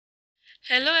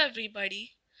Hello,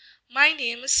 everybody. My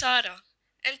name is Sarah,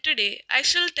 and today I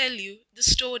shall tell you the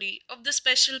story of the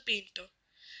special painter.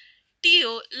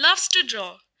 Tio loves to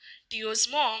draw. Tio's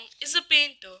mom is a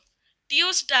painter.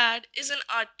 Tio's dad is an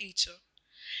art teacher.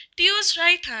 Tio's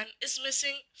right hand is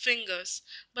missing fingers,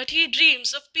 but he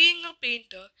dreams of being a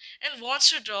painter and wants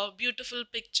to draw beautiful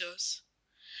pictures.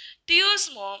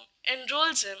 Tio's mom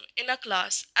enrolls him in a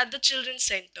class at the children's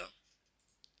center.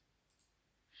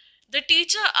 The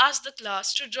teacher asks the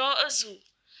class to draw a zoo.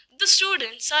 The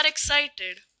students are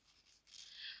excited.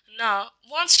 Na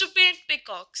wants to paint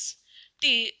peacocks.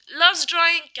 T loves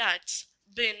drawing cats.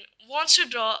 Bin wants to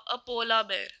draw a polar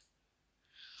bear.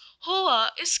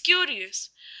 Hoa is curious.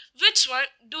 Which one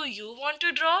do you want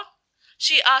to draw?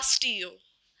 She asks Tio.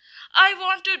 I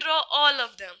want to draw all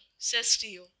of them, says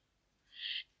Tio.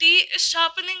 T is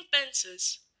sharpening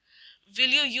pencils. Will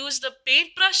you use the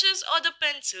paintbrushes or the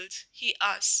pencils? He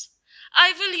asks.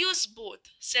 I will use both,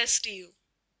 says Tio.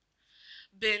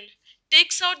 Bin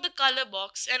takes out the color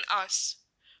box and asks,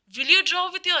 will you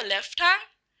draw with your left hand?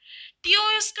 Tio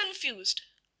is confused.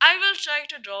 I will try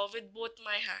to draw with both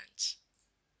my hands.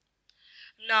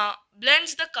 Na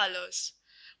blends the colors.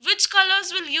 Which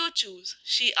colors will you choose?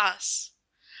 She asks.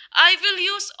 I will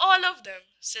use all of them,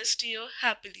 says Tio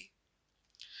happily.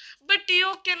 But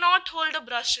Tio cannot hold a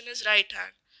brush in his right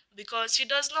hand because he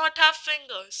does not have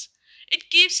fingers. It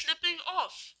keeps slipping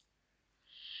off.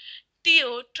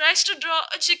 Tio tries to draw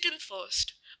a chicken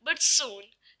first, but soon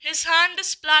his hand is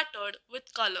splattered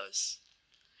with colors.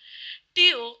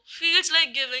 Tio feels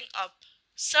like giving up.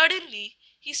 Suddenly,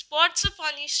 he spots a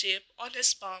funny shape on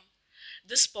his palm.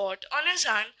 The spot on his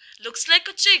hand looks like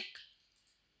a chick.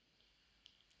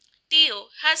 Tio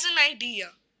has an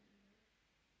idea.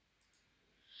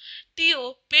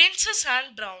 Tio paints his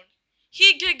hand brown.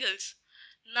 He giggles.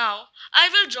 Now I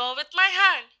will draw with my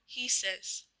hand, he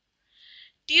says.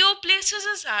 Tio places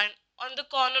his hand on the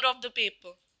corner of the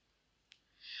paper.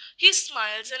 He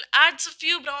smiles and adds a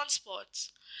few brown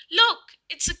spots. Look,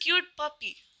 it's a cute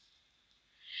puppy.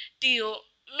 Tio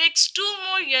makes two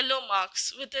more yellow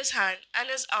marks with his hand and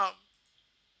his arm.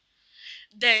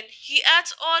 Then he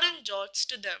adds orange dots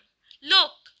to them.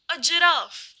 Look, a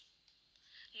giraffe.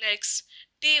 Next,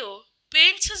 Tio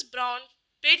paints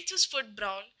his foot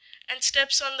brown and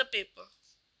steps on the paper.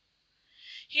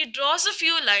 He draws a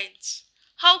few lines.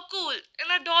 How cool,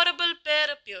 an adorable pair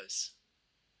appears.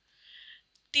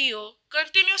 Tio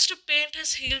continues to paint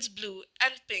his heels blue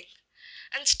and pink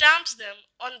and stamps them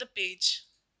on the page.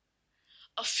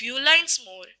 A few lines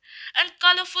more, and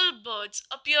colorful birds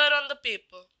appear on the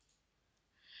paper.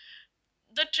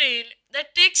 The train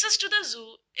that takes us to the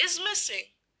zoo is missing,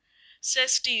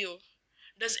 says Tio.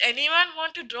 Does anyone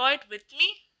want to draw it with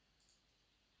me?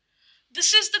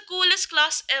 This is the coolest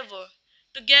class ever.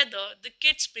 Together, the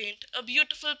kids paint a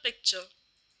beautiful picture.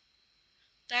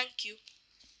 Thank you.